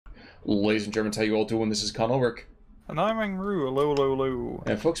Ladies and gentlemen, how you all doing? This is Con Ulrich. And I'm Angru, hello, hello, hello.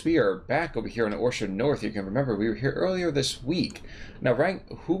 And folks, we are back over here in Orsha North. You can remember we were here earlier this week. Now, Ryan,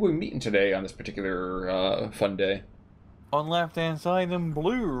 who are we meeting today on this particular fun day? On left-hand side in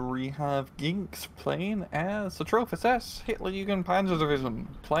blue, we have Ginks playing as the Trophy S Hitlerjugend Panzer Division,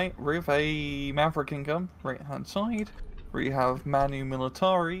 playing with a Maverick income, right-hand side. We have Manu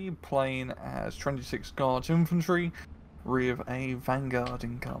Militari playing as 26 Guards Infantry, with a Vanguard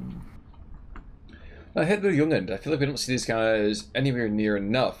income. Hitlerjugend. I feel like we don't see these guys anywhere near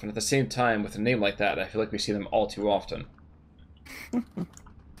enough, and at the same time, with a name like that, I feel like we see them all too often.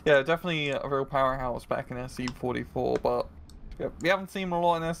 Yeah, definitely a real powerhouse back in SC-44, but yeah, we haven't seen them a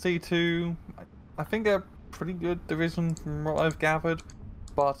lot in SC-2. I think they're a pretty good division from what I've gathered,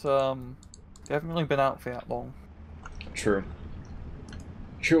 but they haven't really been out for that long. True.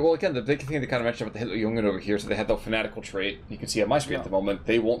 True. Well, again, the big thing they kind of mentioned about the Hitlerjugend over here is that they have the fanatical trait. You can see on my screen at the moment,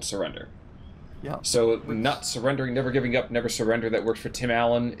 they won't surrender. Yeah. So, not surrendering, never giving up, never surrender, that works for Tim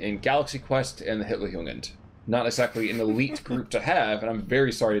Allen in Galaxy Quest and the Hitlerjugend. Not exactly an elite group to have, and I'm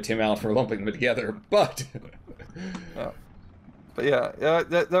very sorry to Tim Allen for lumping them together, but... Yeah. But yeah,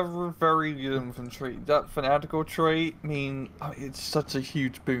 they're very good infantry. That fanatical trait it's such a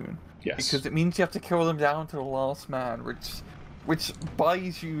huge boon. Yes. Because it means you have to kill them down to the last man, which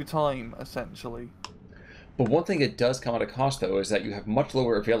buys you time, essentially. But one thing it does come at a cost, though, is that you have much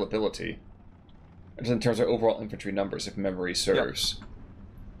lower availability in terms of overall infantry numbers, if memory serves.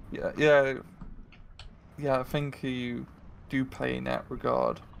 Yeah, I think you do pay in that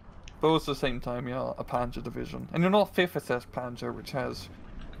regard. But at the same time, you're a Panzer division. And you're not 5th SS Panzer, which has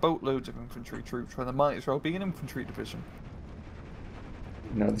boatloads of infantry troops, where there might as well be an infantry division.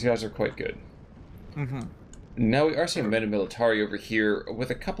 No, these guys are quite good. Mm-hmm. Now we are seeing Manu Militari over here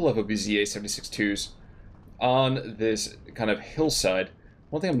with a couple of Obusier 76-2s on this kind of hillside.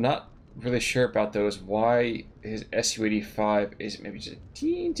 One thing I'm not really sure about, though, is why his Su-85 is maybe just a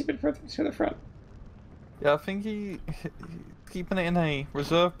teeny bit further to the front. Yeah, I think he's keeping it in a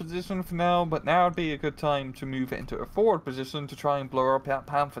reserve position for now, but now would be a good time to move it into a forward position to try and blow up that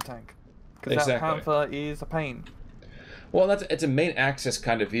Panther tank. Because that Panther is a pain. Well, it's a main axis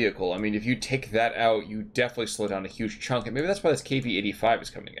kind of vehicle. I mean, if you take that out, you definitely slow down a huge chunk, and maybe that's why this KV-85 is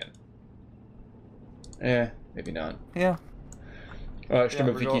coming in. Maybe not. Yeah.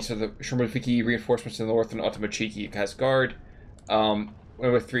 Shermoviki reinforcements to the north, and Otomachiki has guard.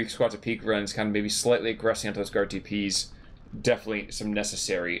 With 3 squads of peak runs, kind of maybe slightly aggressing onto those guard DPs. Definitely some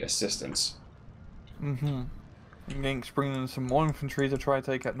necessary assistance. Mm-hmm. Ginks bringing in some more infantry to try to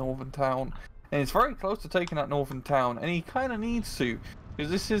take that northern town. And it's very close to taking that northern town, and he kind of needs to,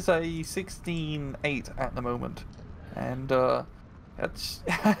 because this is a 16-8 at the moment. And that's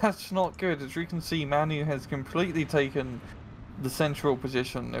not good. As you can see, Manu has completely taken the central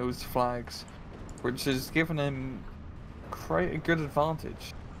position, those flags, which has given him quite a good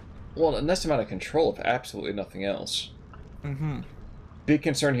advantage. Well, a nice amount of control, if absolutely nothing else. Mm-hmm. Big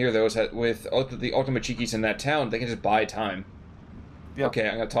concern here, though, is that with the Otomachikis in that town, they can just buy time. Yep. Okay,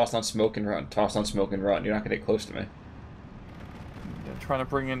 I'm going to toss on smoke and run. Toss on smoke and run. You're not going to get close to me. They're trying to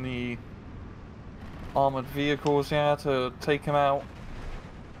bring in the armored vehicles here to take him out.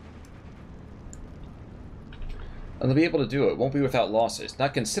 And they'll be able to do it. Won't be without losses.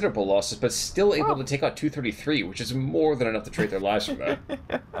 Not considerable losses, but still able to take out 233, which is more than enough to trade their lives for that.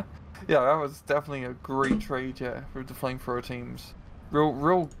 Yeah, that was definitely a great trade, yeah, with the flamethrower teams.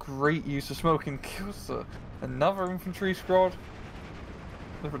 Real great use of smoke, and kills another infantry squad.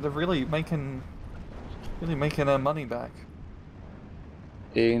 They're really making their money back.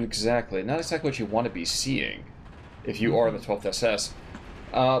 Exactly. Not exactly what you want to be seeing if you are the 12th SS.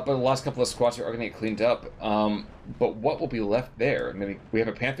 But the last couple of squads are going to get cleaned up. But what will be left there? I mean, we have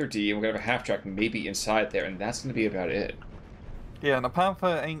a Panther D, and we're going to have a half-track maybe inside there, and that's going to be about it. Yeah, and the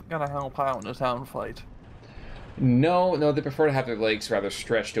Panther ain't going to help out in the town fight. No, they prefer to have their legs rather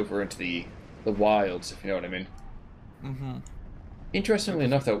stretched over into the wilds, if you know what I mean. Mm-hmm. Interestingly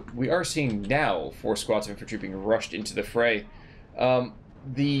enough, though, we are seeing now 4 squads of infantry being rushed into the fray.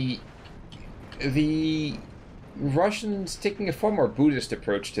 The Russians taking a far more Buddhist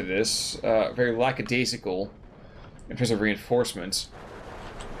approach to this, very lackadaisical in terms of reinforcements,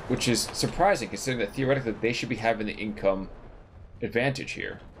 which is surprising considering that theoretically they should be having the income advantage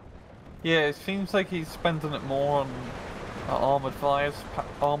here. Yeah, it seems like he's spending it more on armored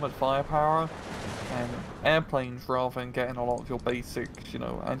firepower and airplanes rather than getting a lot of your basics,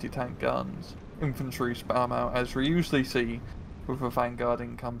 anti-tank guns, infantry spam out, as we usually see with a Vanguard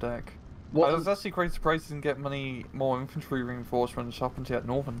income deck. I Well, was actually quite surprised he didn't get many more infantry reinforcements up into that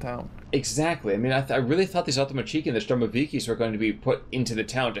northern town. exactly. I mean, I really thought these Automachiki and the Stromovikis were going to be put into the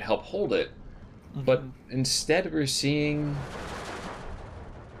town to help hold it. But instead, we're seeing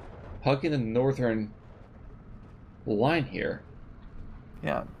hugging the northern line here.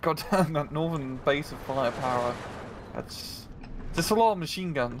 Yeah, goddamn, that northern base of firepower. That's just a lot of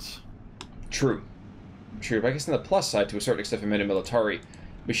machine guns. True. But I guess on the plus side, to a certain extent for Manu Militari,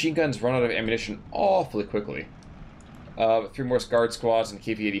 machine guns run out of ammunition awfully quickly. 3 more guard squads and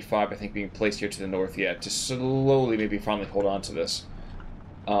KV-85, I think, being placed here to the north yet, to slowly maybe finally hold on to this.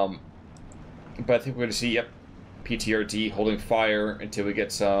 But I think we're going to see, yep, PTRD holding fire until we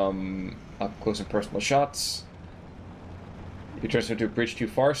get some up-close and personal shots. If it turns into a bridge too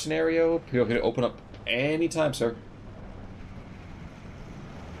far scenario, people can open up anytime, sir.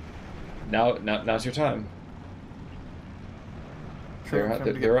 Now's your time.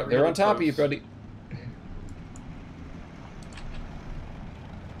 They're on top of you, buddy.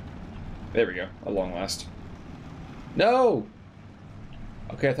 There we go. At long last. No!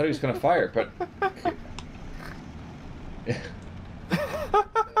 Okay, I thought he was going to fire, but...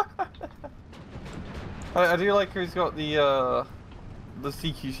 I do like how he's got the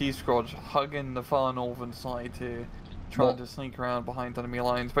CQC squad hugging the far northern side here, trying to sneak around behind enemy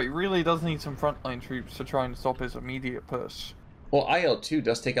lines, but he really does need some frontline troops to try and stop his immediate push. Well, IL-2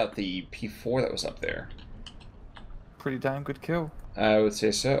 does take out the P4 that was up there. Pretty damn good kill. I would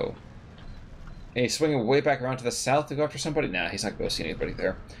say so. And he's swinging way back around to the south to go after somebody? Nah, he's not going to see anybody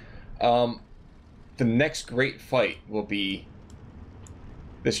there. The next great fight will be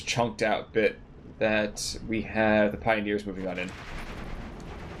this chunked out bit that we have the Pioneers moving on in.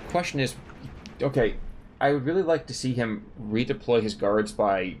 Question is, okay, I would really like to see him redeploy his guards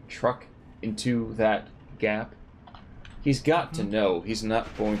by truck into that gap. He's got to know he's not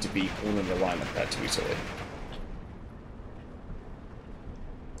going to be holding the line like that too easily.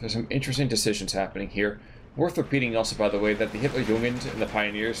 There's some interesting decisions happening here. Worth repeating also, by the way, that the Hitlerjugend and the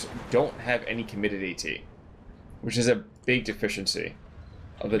Pioneers don't have any committed AT, which is a big deficiency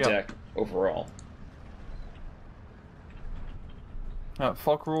of the deck overall.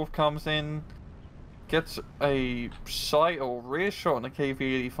 Focke-Wulf comes in, gets a sight or rear shot on the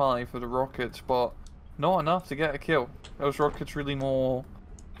KV-85 for the rockets, but not enough to get a kill. Those rockets really more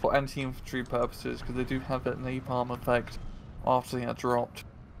for anti-infantry purposes, because they do have that napalm effect after they are dropped.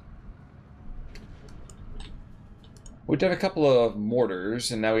 We've done a couple of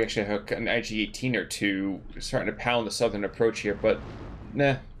mortars, and now we actually have an IG-18 or two starting to pound the southern approach here, but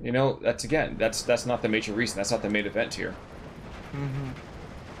nah, you know, that's not the major reason. That's not the main event here.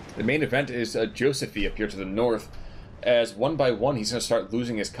 The main event is Josephy up here to the north, as one by one he's going to start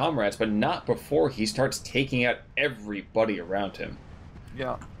losing his comrades, but not before he starts taking out everybody around him.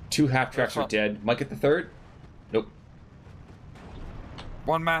 Yeah. 2 half-tracks are dead. Might get the third? Nope.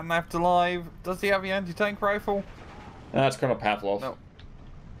 1 man left alive. Does he have the anti-tank rifle? That's Colonel Pavlov. No.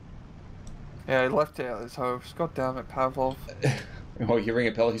 Yeah, he left it at his house. God damn it, Pavlov. Oh, you ring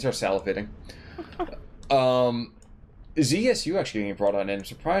a bell, he starts salivating. ZSU actually getting brought on in. I'm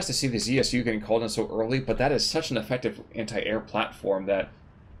surprised to see the ZSU getting called in so early, but that is such an effective anti-air platform that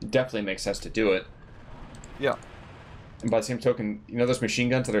definitely makes sense to do it. Yeah. And by the same token, you know those machine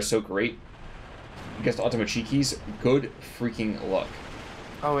guns that are so great against Automachikis? Good freaking luck.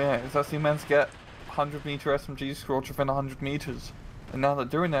 Oh yeah, it's actually meant to get 100-meter SMG squads within 100 meters. And now they're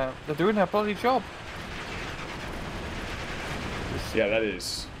doing their bloody job. Yeah, that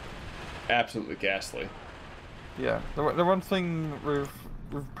is absolutely ghastly. Yeah, the one thing with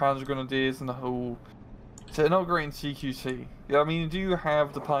Panzer Grenadiers and the whole... So they're not great in CQC. Yeah, I mean, you do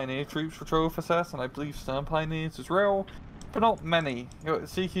have the Pioneer troops for Trophy SS, and I believe Stern Pioneers as well, but not many. You know,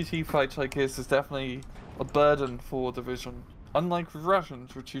 CQC fights like this is definitely a burden for a division. Unlike with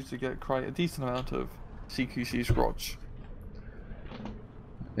Russians, which usually get quite a decent amount of CQC squads.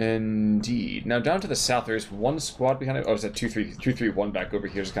 Indeed. Now down to the south, there's 1 squad behind it. Oh, it's a 231 back over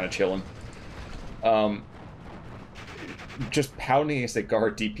here, just kind of chilling. Just pounding against the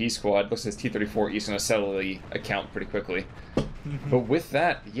Guard DP squad. Looks like T-34 is going to settle the account pretty quickly. But with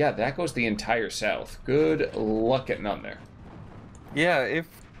that, yeah, that goes the entire south. Good luck getting on there. Yeah, if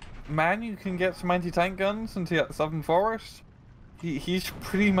Manu can get some anti-tank guns into that southern forest, he's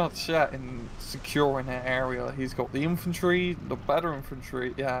pretty much set in securing that area. He's got the infantry, the better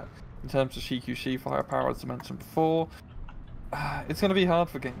infantry, yeah, in terms of CQC firepower, as I mentioned before. It's going to be hard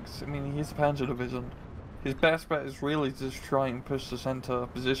for Ginks. I mean, he's a Panzer division. His best bet is really to just try and push the center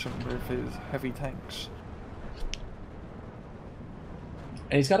position with his heavy tanks.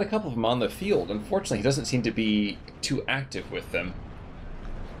 And he's got a couple of them on the field. Unfortunately, he doesn't seem to be too active with them.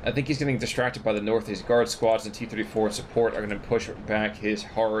 I think he's getting distracted by the north. His guard squads and T-34 and support are going to push back his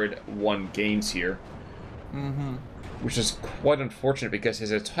hard-won gains here. Mm-hmm. Which is quite unfortunate because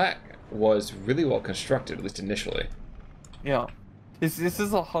his attack was really well constructed, at least initially. Yeah. This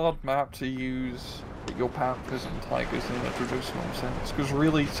is a hard map to use your Panthers and Tigers in a traditional sense, because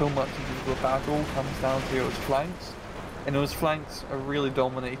really so much of the battle comes down to those flanks, and those flanks are really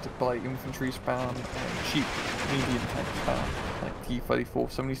dominated by infantry span and cheap medium tank span, like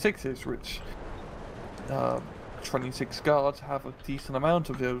T-34 76s, which 26 guards have a decent amount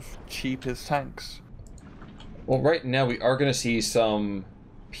of those cheapest tanks. Well, right now we are going to see some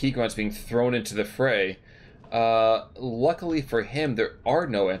P-grunts being thrown into the fray. Luckily for him, there are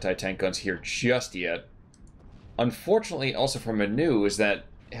no anti-tank guns here just yet. Unfortunately, also for Manu, is that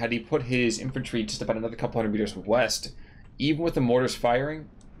had he put his infantry just about another couple hundred meters west, even with the mortars firing,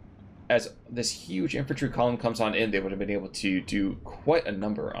 as this huge infantry column comes on in, they would have been able to do quite a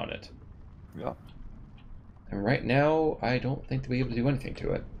number on it. Yeah. And right now, I don't think they'll be able to do anything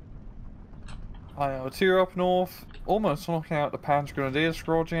to it. IL-2 up north, almost knocking out the Panzer Grenadier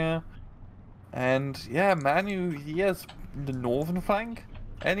squad here. And yeah, Manu, he has the northern flank,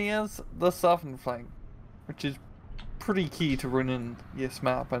 and he has the southern flank, which is pretty key to running this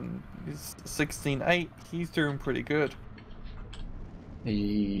map, and he's 16-8, he's doing pretty good.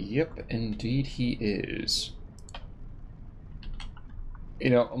 Yep, indeed he is. You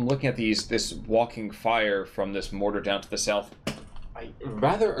know, I'm looking at this walking fire from this mortar down to the south.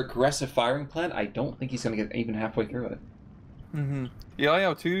 Rather aggressive firing plan. I don't think he's going to get even halfway through it. Mm-hmm. The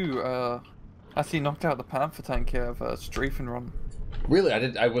IL-2 actually knocked out the Panther tank here of a strafing run. Really?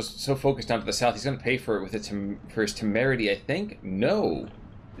 I was so focused down to the south. He's going to pay for it for his temerity, I think? No.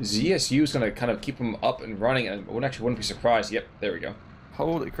 ZSU is going to kind of keep him up and running, and I wouldn't be surprised. Yep, there we go.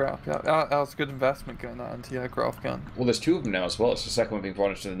 Holy crap, yeah, that was a good investment getting that anti-aircraft gun. Well, there's two of them now as well. It's the second one being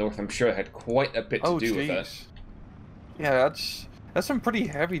brought into the north. I'm sure it had quite a bit to do with that. Yeah, that's some pretty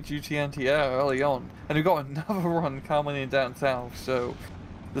heavy-duty anti-air early on. And we've got another one coming in down south, so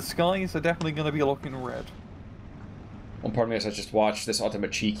the skies are definitely going to be looking red. One part of me is I just watched this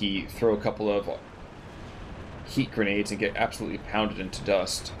ultimate cheeky throw a couple of heat grenades and get absolutely pounded into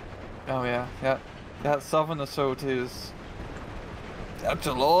dust. Oh yeah, yeah. That southern assault is... That's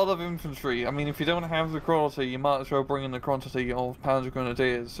a lot of infantry. I mean, if you don't have the quality, you might as well bring in the quantity of Panzer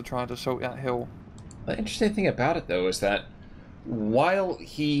Grenadiers to try to assault that hill. The interesting thing about it, though, is that while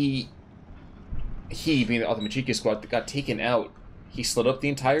he being the ultimate cheeky squad, got taken out, he slid up the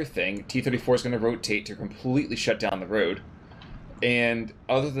entire thing. T-34 is going to rotate to completely shut down the road. And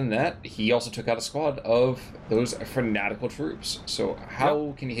other than that, he also took out a squad of those fanatical troops. So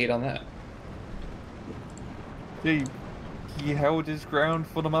how can you hate on that? He held his ground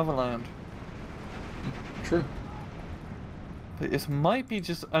for the motherland. True. But this might be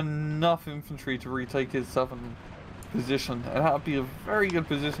just enough infantry to retake his southern position, and that would be a very good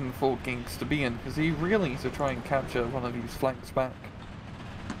position for Ginks to be in, because he really needs to try and capture one of these flanks back.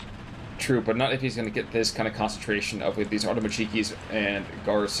 True, but not if he's going to get this kind of concentration of these Artemachikis and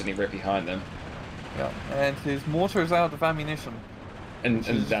guards sitting right behind them. Yeah, and his mortar's out of ammunition. And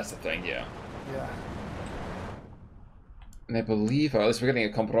that's the thing, yeah. Yeah. And I believe, at least we're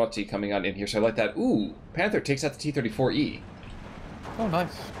getting a Comprati coming on in here, so I like that. Ooh, Panther takes out the T-34E. Oh,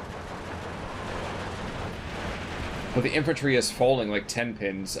 nice. But the infantry is falling like 10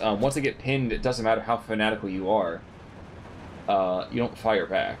 pins. Once they get pinned, it doesn't matter how fanatical you are. You don't fire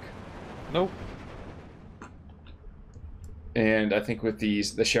back. Nope. And I think with the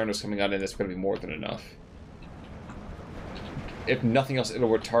Sharoners coming on in, that's going to be more than enough. If nothing else, it'll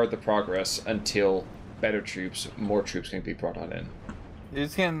retard the progress until more troops can be brought on in.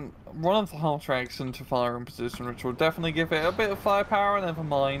 It's getting one of the half tracks into firing position, which will definitely give it a bit of firepower, never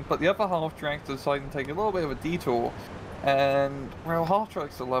mind. But the other half tracks deciding to take a little bit of a detour. And, well, half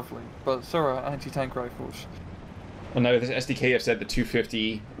tracks are lovely, but so are anti-tank rifles. Well, now this SDK have said the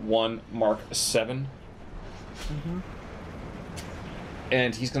 251 Mark 7. Mm-hmm.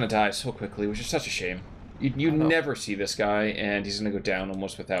 And he's going to die so quickly, which is such a shame. You never see this guy, and he's going to go down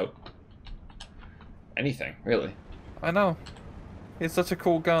almost without anything, really. I know. It's such a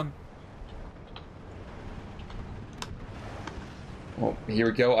cool gun. Well, here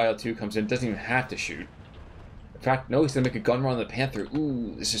we go. IL-2 comes in. Doesn't even have to shoot. In fact, no, he's going to make a gun run on the Panther.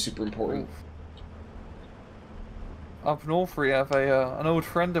 Ooh, this is super important. Ooh. Up north we have an old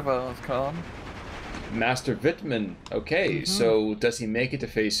friend of ours, Khan. Master Wittmann. Okay, so does he make it to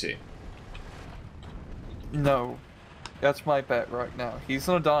Phase C? No. That's my bet right now. He's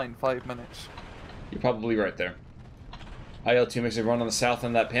gonna die in 5 minutes. You're probably right there. IL-2 makes a run on the south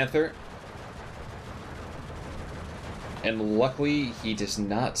on that Panther. And luckily, he does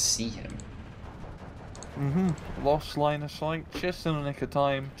not see him. Lost line of sight, just in the nick of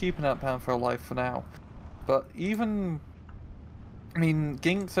time, keeping that Panther alive for now. But even... I mean,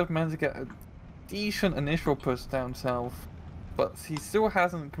 Ginks have managed to get a decent initial push down south, but he still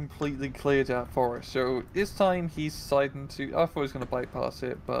hasn't completely cleared that forest. So this time he's deciding to... I thought he was going to bypass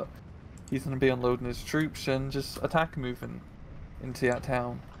it, but he's going to be unloading his troops and just attack moving into that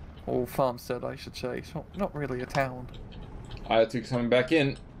town. Or farmstead, I should say. It's not really a town. IL-2 coming back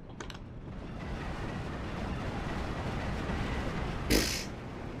in.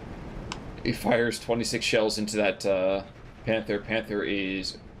 He fires 26 shells into that Panther. Panther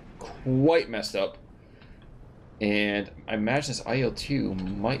is quite messed up. And I imagine this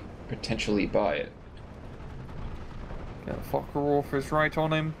IL-2 might potentially buy it. Yeah, Focke-Wulf is right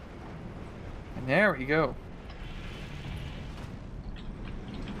on him. And there we go.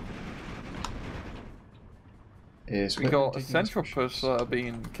 We got a central push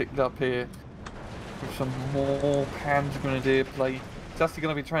being kicked up here. With some more Panzer Grenadier play. It's actually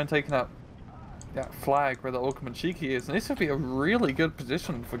going to be trying to take that flag where the Okomanchiki is. And this would be a really good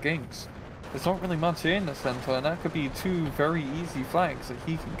position for Ginks. There's not really much in the center, and that could be two very easy flags that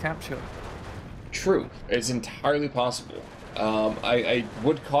he can capture. True. It's entirely possible. I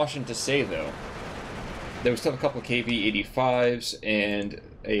would caution to say, though, there was still a couple of KV-85s and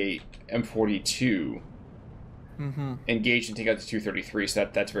a M42 engaged and take out the 233, so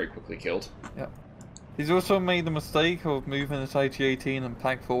that's very quickly killed. Yeah. He's also made the mistake of moving his IG-18 and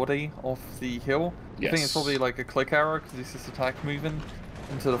PAC-40 off the hill. Yes. I think it's probably like a click error, because this is attack moving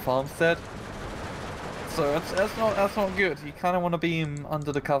into the farmstead. So that's not good. You kind of want to be him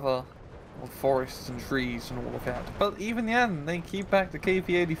under the cover of forests and trees and all of that. But even then, they keep back the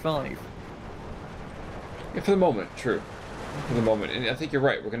KV-85. Yeah, for the moment, true. For the moment. And I think you're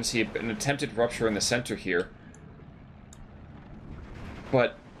right. We're going to see an attempted rupture in the center here.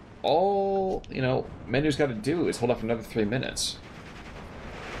 But all, Manu's got to do is hold up another 3 minutes.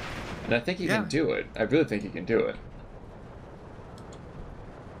 And I think he can do it. I really think he can do it.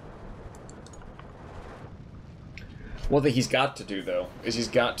 One thing he's got to do, though, is he's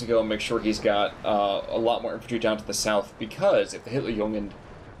got to go and make sure he's got a lot more infantry down to the south, because if the Hitlerjugend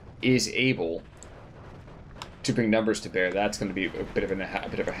is able to bring numbers to bear, that's going to be a bit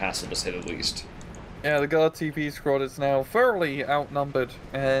of a hassle, to say the least. Yeah, the Guard TP squad is now thoroughly outnumbered,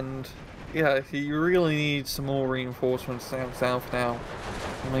 and yeah, he really needs some more reinforcements down south now.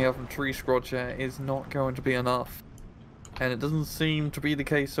 Only having 3 squads here is not going to be enough. And it doesn't seem to be the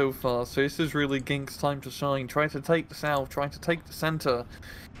case so far, so this is really Ginks' time to shine. Try to take the south, try to take the center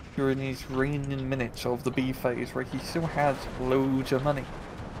during these reigning minutes of the B phase, where he still has loads of money.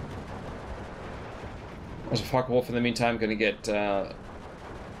 Also, Focke-Wulf in the meantime going to get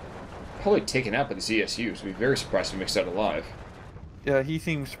probably taken out by the ZSUs. I'd be very surprised if he makes it out alive. Yeah, he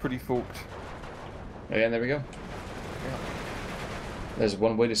seems pretty forked. Oh, yeah, and there we go. Yeah. There's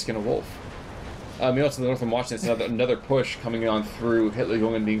one way to skin a wolf. Meanwhile, to the north of Washington, it's another push coming on through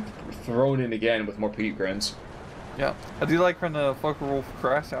Hitlerjugend being thrown in again with more Pete Grins. Yeah, I do like when Focke-Wulf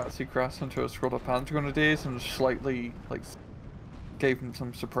crashed out. He crashed into a squad of Panzer Grenadiers and slightly, gave him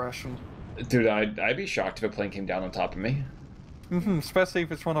some suppression. Dude, I'd be shocked if a plane came down on top of me. Especially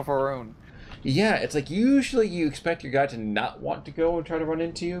if it's one of our own. Yeah, it's like usually you expect your guy to not want to go and try to run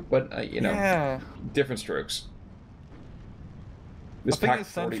into you, but, yeah. Different strokes. I think the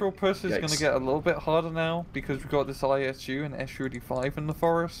central push is going to get a little bit harder now, because we've got this ISU and SU-85 in the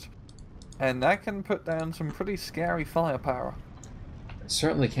forest. And that can put down some pretty scary firepower. It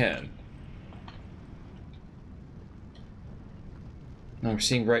certainly can. Now we're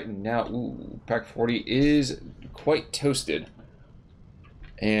seeing right now, PAC-40 is quite toasted.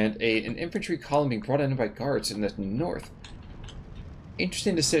 And an infantry column being brought in by guards in the north.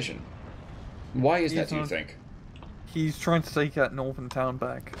 Interesting decision. Why is that, do you think? He's trying to take that northern town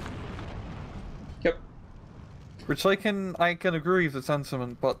back. Yep. Which I can agree with the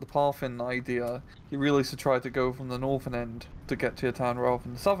sentiment, but the Parthin idea, he really should try to go from the northern end to get to your town rather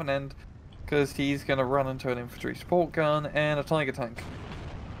than the southern end, because he's going to run into an infantry support gun and a Tiger tank.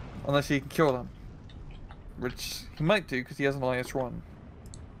 Unless he can kill them. Which he might do, because he has an IS-1.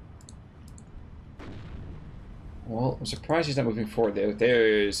 Well, I'm surprised he's not moving forward there.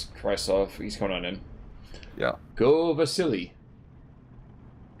 There's Krysov. He's coming on in. Yeah. Go, Vasily.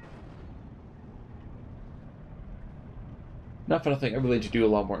 Not for nothing, I really need to do a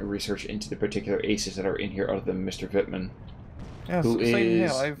lot more research into the particular aces that are in here other than Mr. Wittmann. Yeah, who same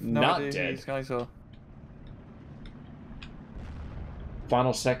is here. I've no not idea dead. Who these guys are.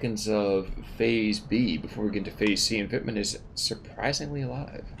 Final seconds of Phase B before we get into Phase C, and Wittmann is surprisingly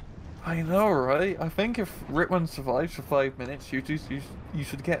alive. I know, right? I think if Ritman survives for 5 minutes, you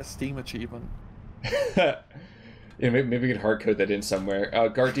should get a Steam achievement. Yeah, maybe we could hard code that in somewhere.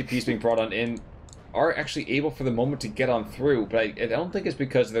 Guard DPs being brought on in are actually able for the moment to get on through, but I don't think it's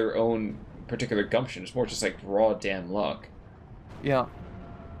because of their own particular gumption. It's more just like raw damn luck. Yeah.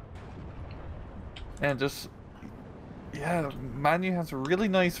 And just... Yeah, Manu has a really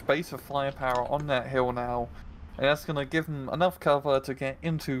nice base of firepower on that hill now. And that's going to give him enough cover to get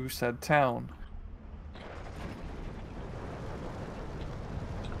into said town.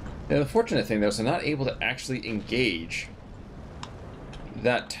 Now, the fortunate thing, though, is they're not able to actually engage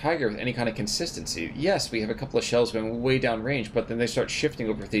that Tiger with any kind of consistency. Yes, we have a couple of shells going way down range, but then they start shifting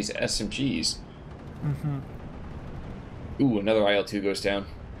over these SMGs. Mm-hmm. Ooh, another IL-2 goes down.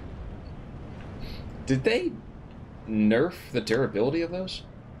 Did they nerf the durability of those?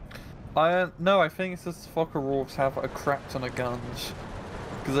 No, I think it's just the Focke-Wulfs have a crap ton of guns.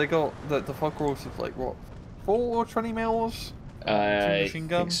 Because they got, the Focke-Wulfs have like, what, 4 20 mils? I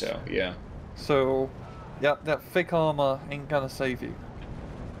think so, yeah. So, yeah, that thick armor ain't gonna save you.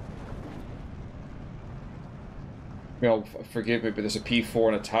 You know, forgive me, but there's a P4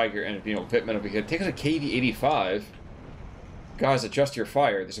 and a Tiger and, you know, Vitman over here. Take us a KV-85. Guys, adjust your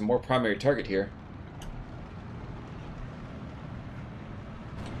fire. There's a more primary target here.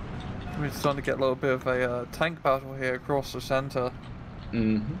 We're starting to get a little bit of a tank battle here across the center.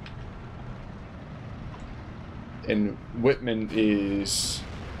 Mm-hmm. And Whitman is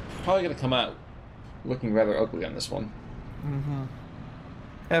probably going to come out looking rather ugly on this one. Mm-hmm.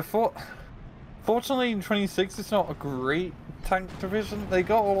 Yeah, fortunately in 26 it's not a great tank division. They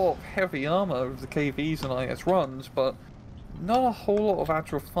got a lot of heavy armor with the KVs and IS-1s, but not a whole lot of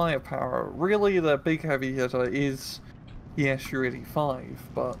actual firepower. Really, their big heavy hitter is the SU-85,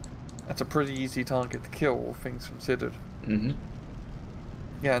 but that's a pretty easy target to kill, all things considered. Mm-hmm.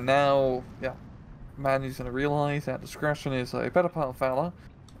 Yeah, now, yeah, Manu's going to realise that discretion is a better part of valor,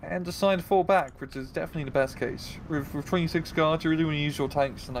 and decide to fall back, which is definitely the best case. With 26 guards, you really want to use your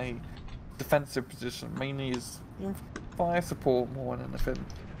tanks in a defensive position, mainly as fire support more than anything,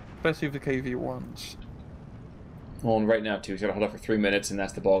 especially with the KV-1s. Well, and right now, too, he's got to hold up for 3 minutes, and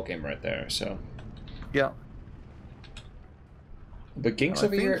that's the ball game right there, so... Yeah. But Ginks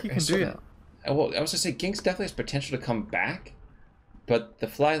over here... I think he can do that. Well, I was going to say, Ginks definitely has potential to come back, but the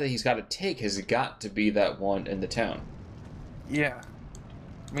flag that he's got to take has got to be that one in the town. Yeah.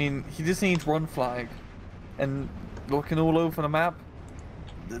 I mean, he just needs one flag, and looking all over the map,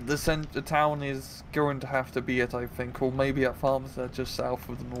 the town is going to have to be it, I think, or maybe at Farmstead just south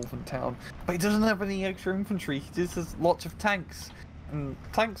of the northern town. But he doesn't have any extra infantry, he just has lots of tanks. And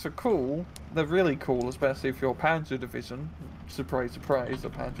tanks are cool, they're really cool, especially if you're a Panzer division. Surprise, surprise, a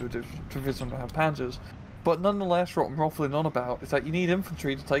Panzer division will have Panzers. But nonetheless, what I'm waffling on about is that you need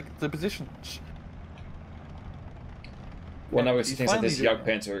infantry to take the positions. Well, now we see things like this Jagd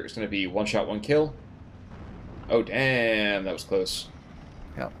Panzer is going to be one shot, one kill. Oh, damn, that was close.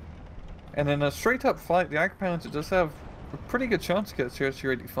 Yeah. And in a straight up fight, the Jagd Panzer does have a pretty good chance to get to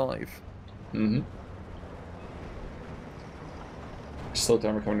SU-85. Mm-hmm. Slow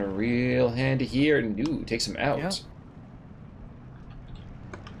armor coming in real handy here, and ooh, takes him out. Yeah.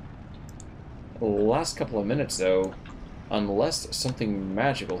 Last couple of minutes, though, unless something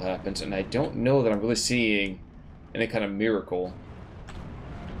magical happens, and I don't know that I'm really seeing any kind of miracle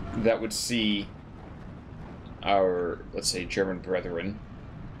that would see our, let's say, German brethren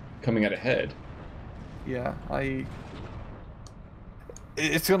coming out ahead. Yeah,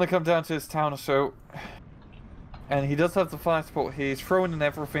 it's going to come down to his town assault. And he does have the fire support here. He's throwing in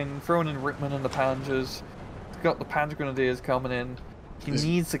everything, throwing in Rittman and the Panzers. He's got the Panzer Grenadiers coming in. He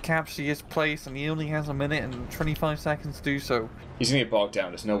needs to capture his place, and he only has a minute and 25 seconds to do so. He's going to get bogged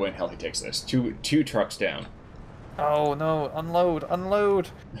down. There's no way in hell he takes this. Two trucks down. Oh no, unload, unload!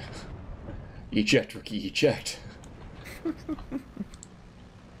 Eject, Rookie, eject.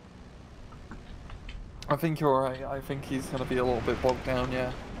 I think you're right. I think he's going to be a little bit bogged down,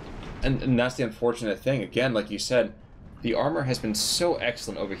 yeah. And that's the unfortunate thing. Again, like you said, the armor has been so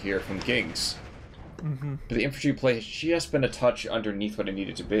excellent over here from Ginks. Mm-hmm. But the infantry play has just been a touch underneath what it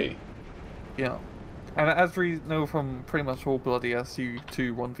needed to be. Yeah. And as we know from pretty much all bloody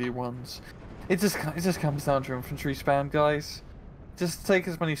SU2 1v1s, it just comes down to infantry spam, guys. Just take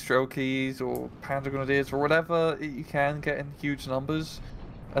as many Strokies or Panzer Grenadiers or whatever you can, get in huge numbers.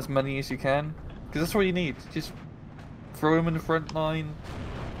 As many as you can. Because that's all you need. Just throw them in the front line.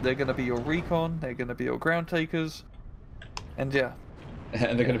 They're going to be your recon, they're going to be your ground takers. And yeah.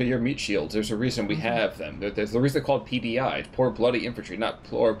 And they're going to be your meat shields. There's a reason we have them. There's the reason they're called PBI. It's poor bloody infantry, not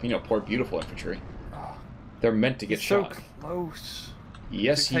poor beautiful infantry. They're meant to get shot. So close.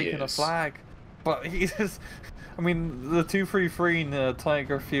 Yes, he taking a is. flag. But he just... I mean, the 233 in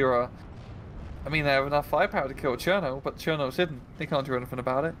Tiger Fuhrer, I mean, they have enough firepower to kill Cherno, but Cherno's hidden. They can't do anything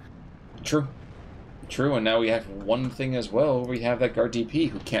about it. True. True, and now we have one thing as well. We have that guard DP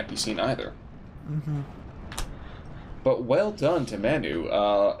who can't be seen either. Mm-hmm. But well done to Manu.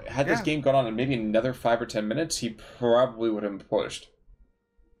 Had this game gone on in maybe another 5 or 10 minutes, he probably would have been pushed.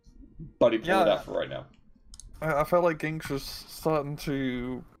 But he pulled it out for right now. I felt like Ginks was starting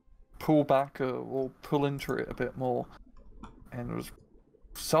to pull back or pull into it a bit more, and was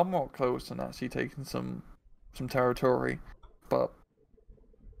somewhat close and actually taking some territory, but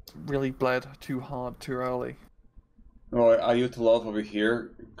really bled too hard too early. Oh, Ayutolov over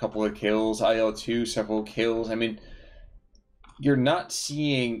here, a couple of kills. IL2, several kills. I mean, you're not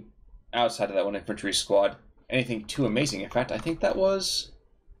seeing, outside of that one infantry squad, anything too amazing. In fact, I think that was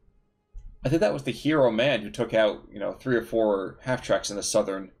the hero man who took out, 3 or 4 half-tracks in the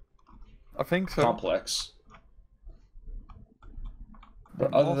southern complex.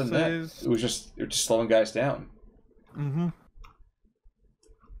 But other than that, it was just slowing guys down. Mm-hmm.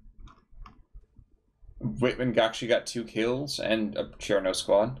 Whitman actually got 2 kills and a Cherno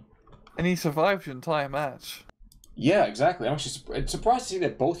squad. And he survived the entire match. Yeah, exactly. I'm actually surprised to see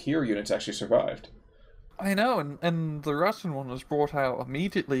that both hero units actually survived. I know, and the Russian one was brought out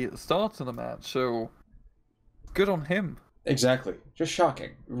immediately at the start of the match, so good on him. Exactly. Just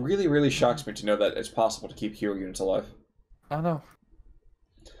shocking. Really, really shocks me to know that it's possible to keep hero units alive. I know.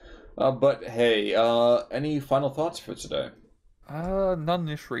 But hey, any final thoughts for today? None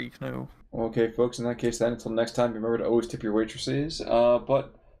this week, no. Okay, folks, in that case then, until next time, remember to always tip your waitresses.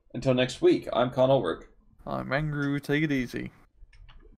 But until next week, I'm Con Ulrich. I'm Angry, take it easy.